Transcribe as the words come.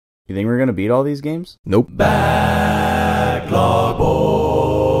You think we're gonna beat all these games? Nope. Backlog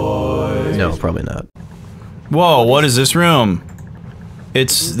boys. No, probably not. Whoa, what is this room?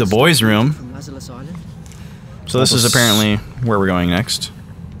 It's the boys' room. So this is apparently where we're going next.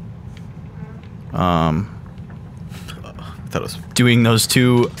 I thought it was Doing those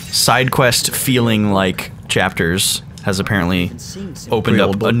 2 side quest feeling like chapters has apparently opened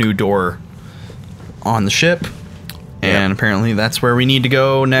up a new door on the ship. And apparently that's where we need to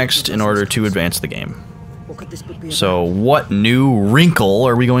go next in order to advance the game. So what new wrinkle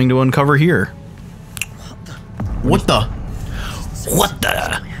are we going to uncover here? What the? What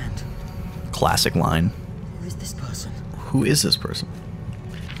the? Classic line. Who is this person? Who is this person?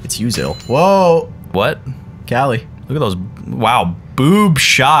 It's you, Zil. Whoa, What? Callie. Look at those. Wow, boob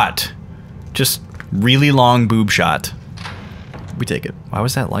shot. Just really long boob shot. We take it. Why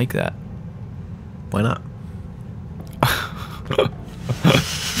was that like that? Why not?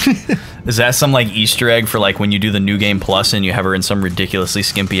 Is that some like Easter egg for like when you do the New Game Plus and you have her in some ridiculously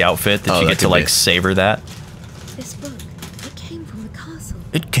skimpy outfit that you get to like savor that? This book, it came from the castle.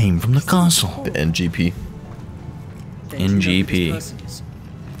 It came from the castle. The NGP. NGP.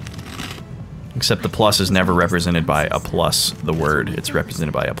 Except the plus is never represented by a plus, the word. It's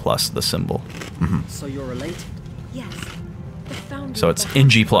represented by a plus, the symbol. So you're related? Yes. The founder So it's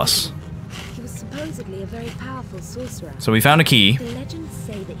NG plus. He was supposedly a very powerful sorcerer. So we found a key. The legends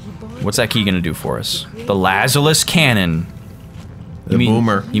say that he borrowed. What's that key gonna do for us? The Lazarus Cannon. The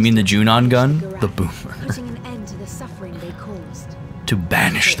boomer. You mean the Junon gun? The boomer. Putting an end to the suffering they caused. To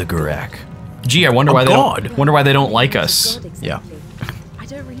banish the Gurak. Gee, I wonder why they don't like us. Yeah. I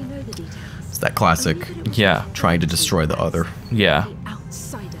don't really know the details. It's that classic Yeah. trying to destroy the other. Yeah. The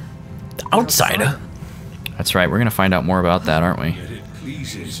outsider. The outsider. That's right. We're gonna find out more about that, aren't we? It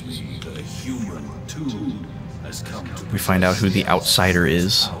pleases me that a human too has come to We find out who the outsider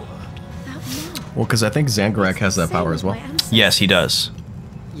is. Well, because I think Zangarak has that power as well. Yes, he does.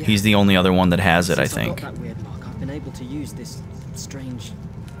 He's the only other one that has it, I think. That weird mark, I've been able to use this strange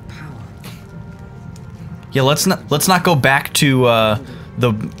power. Yeah, let's not go back to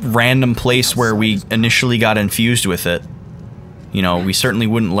the random place where we initially got infused with it. You know, we certainly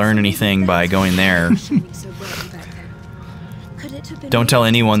wouldn't learn anything by going there. Don't tell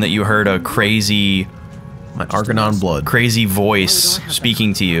anyone that you heard a crazy My Argonon blood. crazy voice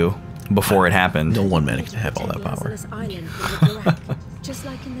speaking to you before it happened. No one man can have all that power. Just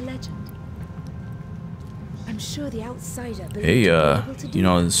like in the legend. I'm sure the outsider. Hey, you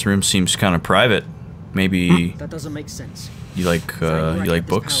know, this room seems kind of private. Maybe That doesn't make sense. you like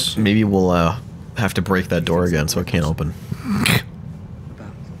books? Maybe we'll have to break that door again so it can't open. About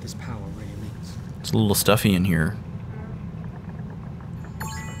what this power really means. It's a little stuffy in here.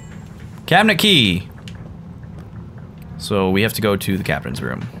 Cabinet key! So we have to go to the captain's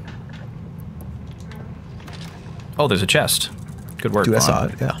room. Oh, there's a chest. Good work, Dude, I Vaughn. saw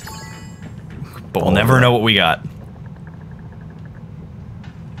it, yeah. But we'll never know what we got.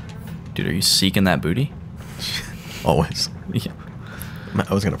 Dude, are you seeking that booty? Always. Yeah.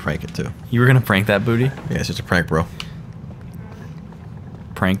 I was gonna prank it too. You were gonna prank that booty? Yeah, it's just a prank, bro.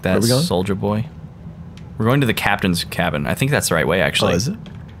 Prank Where that are we going? soldier boy? We're going to the captain's cabin. I think that's the right way, actually. Oh, is it?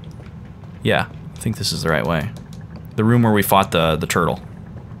 Yeah, I think this is the right way. The room where we fought the turtle.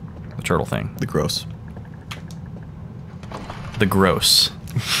 The turtle thing. The gross. The gross.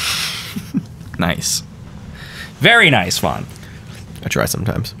 Nice. Very nice, Vaughn. I try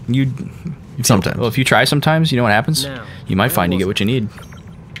sometimes. Sometimes. Well, if you try sometimes, you know what happens? Now, You might find you get what you need.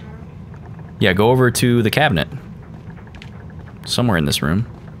 Yeah, go over to the cabinet. Somewhere in this room.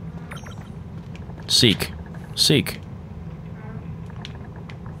 Seek. Seek.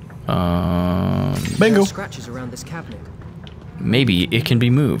 Bingo. There are scratches around this cabinet. Maybe it can be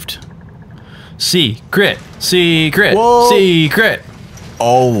moved. Secret. Secret. Whoa. Secret.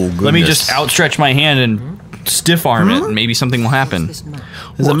 Oh, goodness. Let me just outstretch my hand and stiff arm it, and maybe something will happen. This map.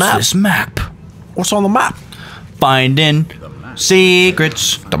 There's a What's map. this map? What's on the map? Finding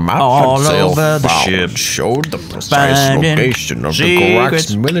secrets The map all had sailed over the found ship. showed the precise Finding location of the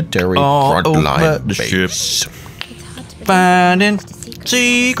secrets Gorak's military all over frontline the ship. base. Finding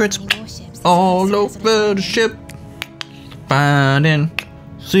secrets all over the ship. Finding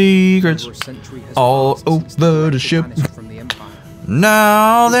secrets For a century has all passed since the over the Gorak ship. vanished from the Empire.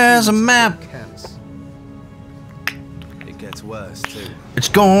 Now there's a map. Chaos. It gets worse too. It's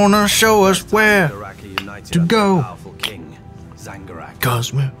gonna show us where Iraqi united to under go. a powerful king, Zangarak.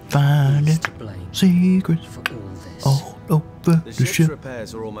 Cause we're finding To blame secrets for all this. all over The the ship's ship.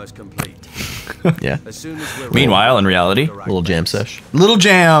 repairs are almost complete. Yeah. As soon as we're Meanwhile, in reality, Iraq Little jam base. sesh. little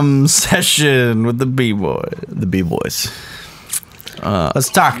jam session with the B-boy. The B-boys. Let's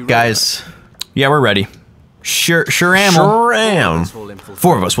talk, guys. Yeah, we're ready. Sure am. Sure am.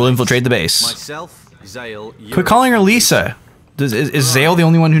 4 of us will infiltrate the base. Myself, Zale, Quit calling her Lisa. Is Zale the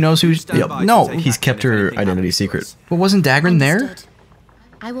only one who knows who's... No, He's kept her identity secret. but wasn't Dagran there? Understood.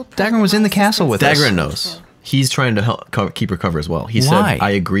 I will Dagran was in the castle with us. Dagran knows. He's trying to help keep her cover as well. He Why? said, "I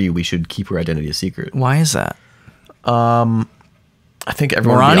agree. We should keep her identity a secret." Why is that? I think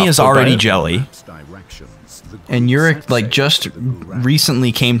everyone. would be Morani off is put by already it. jelly, and Yurik like just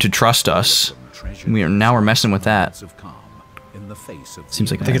recently came to trust us. We're messing with that.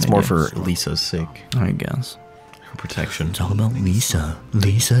 Seems like I think it's more for Lisa's sake, I guess. her protection. It's all about Lisa.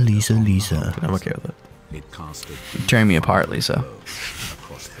 Lisa. I'm okay with it. You're tearing me apart, Lisa.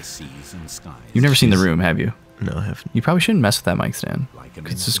 You've never seen The Room, have you? No, I haven't. You probably shouldn't mess with that mic stand.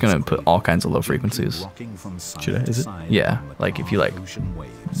 It's just gonna put all kinds of low frequencies. Should I? Is it? Yeah, like if you like,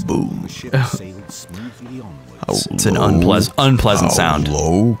 Boom. it's an unpleasant sound.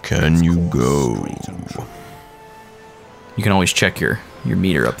 low can you go? You can always check your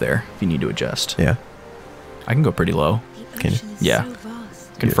meter up there if you need to adjust. Yeah. I can go pretty low. The Can you? ocean is Yeah. so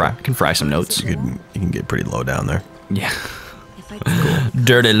vast. Can fry some notes. You can get pretty low down there. Yeah, If I'd seen it,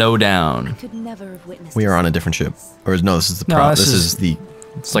 dirty low I down. could never have witnessed We are this. on a different ship, or no? This is the No, prop. this This is- is the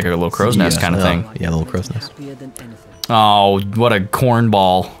It's like a little crow's nest kind of thing. Yeah, little crow's nest. Happier than anything. Oh, what a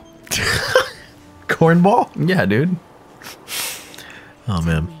cornball! Cornball. Yeah, dude. Oh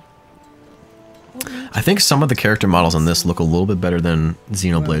man. I think some of the character models on this look a little bit better than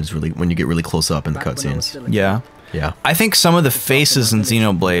Xenoblade's really when you get really close up in the Back when I was cutscenes. still a Yeah. Yeah. I think some of the faces in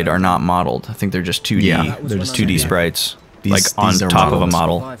Xenoblade are not modeled. I think they're just 2D. Yeah, they're just 2D sprites, These- like on these are top of a models.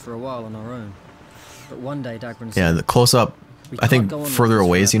 model. survived for a while on our own. But one day Dagran Yeah, said, the close up. "We I think can't go on further like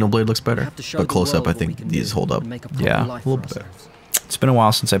away this forever. Xenoblade looks We better, have to show but the close up world I what we think can these do hold up. and make a proper Yeah. life A little for bit. ourselves." It's been a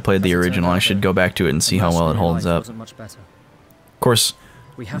while since I played the As it original. turned I out, should though, go back to it and see the how well it mercenary holds life up. wasn't much better. Of course,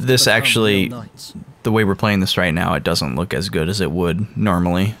 We have to this become actually, real knights. the way we're playing this right now, it doesn't look as good as it would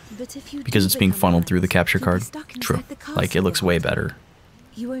normally But if you because do it's being become funneled a through the knight, capture you'll be card. stuck inside True. the Like it castle looks the way whole time. better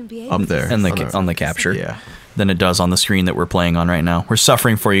You won't be able Up to there. see in the the on the castle. capture Yeah. than it does on the screen that we're playing on right now. We're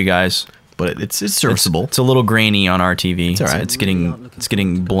suffering for you guys. But it's serviceable. It's a little grainy on our TV. It's all right. It's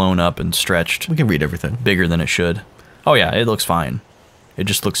getting blown up and stretched We can read everything. bigger than it should. Oh yeah, it looks fine. It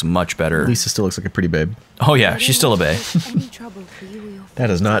just looks much better. Lisa still looks like a pretty babe. Oh yeah, I she's don't still a bae. want to cause any trouble for you or your That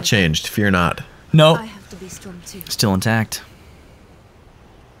has not family. changed. Fear not. No, I have to be strong too. still intact.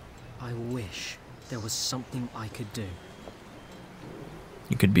 I wish there was something I could do.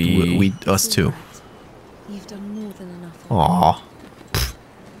 You could be. Us too. You've done more than enough. Aw.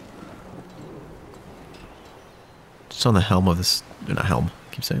 Just on the helm of this. Not helm.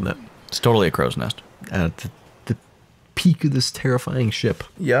 I keep saying that. It's totally a crow's nest. At the peak of this terrifying ship.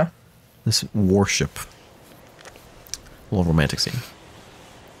 Yeah. This warship. A little romantic scene.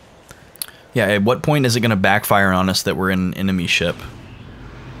 Yeah. At what point is it going to backfire on us that we're in an enemy ship?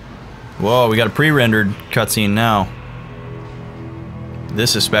 Whoa, we got a pre-rendered cutscene now.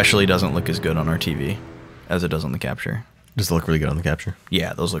 This especially doesn't look as good on our TV as it does on the capture. Does it look really good on the capture?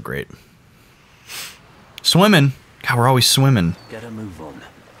 Yeah, those look great. Swimming. God, we're always swimming. Get a move on.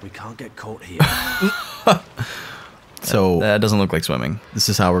 We can't get caught here. So That doesn't look like swimming. this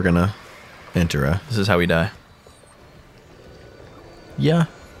is how we're gonna enter. This is how we die. Yeah,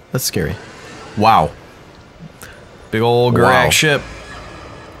 that's scary. Wow. Big old Wow. Garak ship.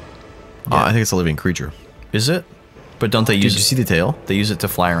 I think it's a living creature. Is it? But don't they Did use you see the tail? They use it to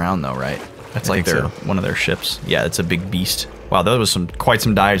fly around though, right? That's I like think their so. one of their ships. Yeah, it's a big beast. Wow, that was quite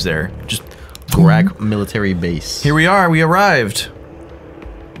some dives there. Just Garak military base. here we are. We arrived.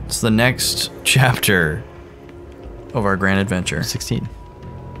 It's the next chapter of our grand adventure. 16.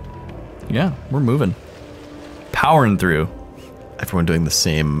 Yeah, we're moving, powering through. Everyone doing the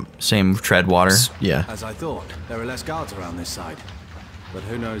same. Same tread water. Yeah. As I thought, there are less guards around this side. But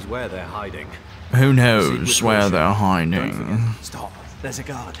who knows where they're hiding. Who Proceed knows with where caution. they're Don't hiding? forget. Stop. There's a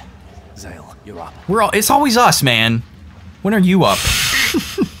guard. Zale, you're up. It's always us, man. When are you up?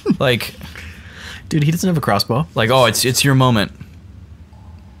 like, Dude, he doesn't have a crossbow. oh, it's your moment.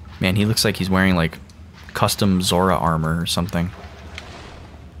 Man, he looks like he's wearing like custom Zora armor or something.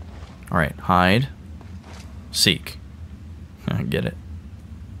 All right, hide, seek. I get it.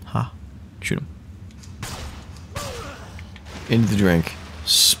 Huh. Shoot him. Into the drink.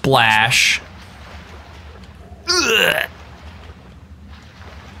 Splash. Ugh.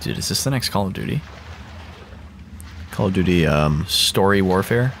 Dude, is this the next Call of Duty? Call of Duty, Story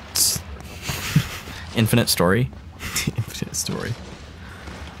Warfare? Infinite Story? Infinite Story.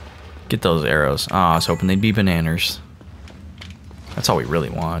 Get those arrows. Ah, I was hoping they'd be bananas. That's all we really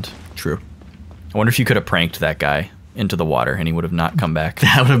want. True. I wonder if you could have pranked that guy into the water, and he would have not come back.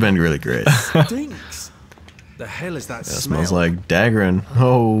 That would have been really great. Stinks. The hell is that That smell? smells like Dagrin.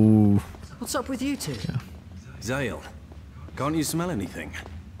 Oh. What's up with you two? Zale, can't you smell anything?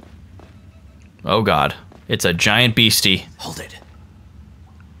 Oh god. It's a giant beastie. Hold it.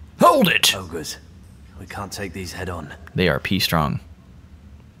 Hold it! Ogres. We can't take these head on. They are P-strong.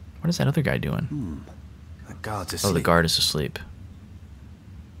 What is that other guy doing? The guard's asleep. Oh, the guard is asleep.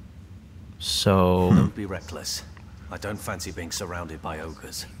 So... Don't be reckless. I don't fancy being surrounded by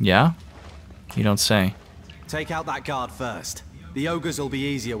ogres. Yeah? You don't say. Take out that guard first. The ogres will be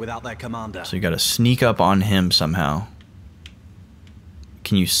easier without their commander. So you gotta sneak up on him somehow.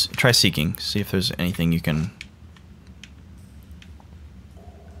 Can you try seeking? See if there's anything you can...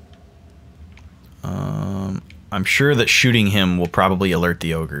 I'm sure that shooting him will probably alert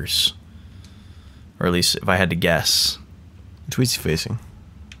the ogres. Or at least if I had to guess. Which way is he facing?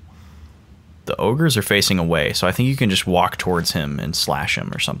 The ogres are facing away, so I think you can just walk towards him and slash him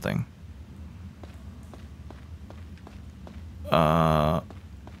or something.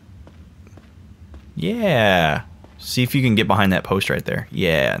 Yeah. See if you can get behind that post right there.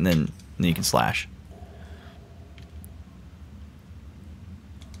 Yeah, and then you can slash.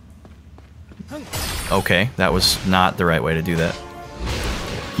 Okay, that was not the right way to do that.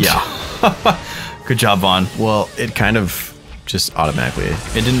 Yeah. Good job, Vaughn. Well, it kind of just automatically...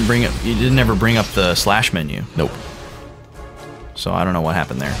 It didn't bring up. You didn't ever bring up the slash menu. Nope. So I don't know what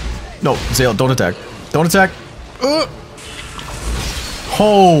happened there. No, Zale, don't attack. Don't attack.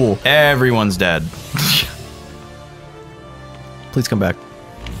 Oh! Everyone's dead. Please come back.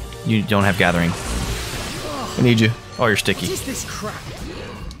 You don't have gathering. I need you. Oh, you're sticky. What is this crap?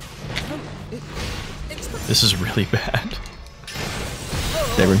 This is really bad.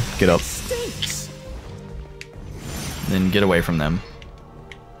 Dagrin, get up. Stinks. Then get away from them.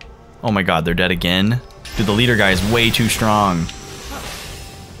 Oh my god, they're dead again? Dude, the leader guy is way too strong.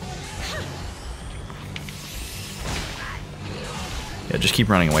 Yeah, just keep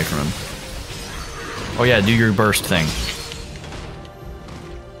running away from him. Oh yeah, do your burst thing.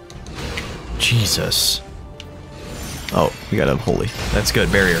 Jesus. Oh, we got a holy. That's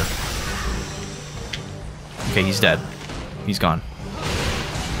good, barrier. Okay, he's dead. He's gone.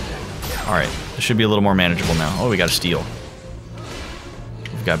 Alright, this should be a little more manageable now. Oh, we got a steal.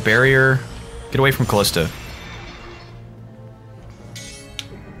 We've got barrier. Get away from Callista.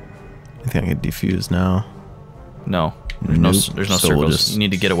 I think I can defuse now. No. There's no, Nope. there's no So we'll circles. just- You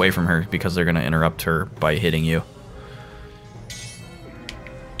need to get away from her because they're going to interrupt her by hitting you.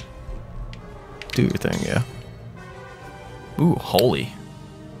 Do your thing, yeah. Ooh, holy.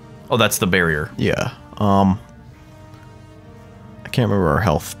 Oh, that's the barrier. Yeah. I can't remember our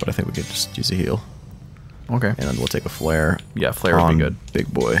health, but I think we could just use a heal. Okay. And then we'll take a flare. Yeah, flare would be on good.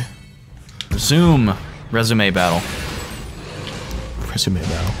 Big boy. Zoom. Resume battle. Resume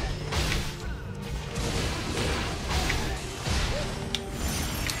battle.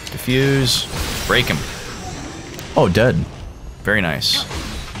 Diffuse. Break him. Oh, dead. Very nice.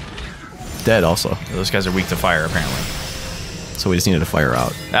 Dead also. Those guys are weak to fire, apparently. So we just needed to fire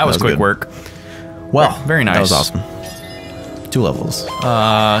out. That was quick good. work. Well, Very nice. That was awesome. 2 levels.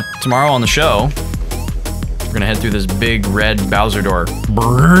 Tomorrow on the show, we're gonna head through this big red Bowser door.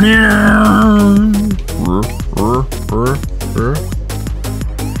 We're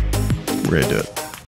gonna do it.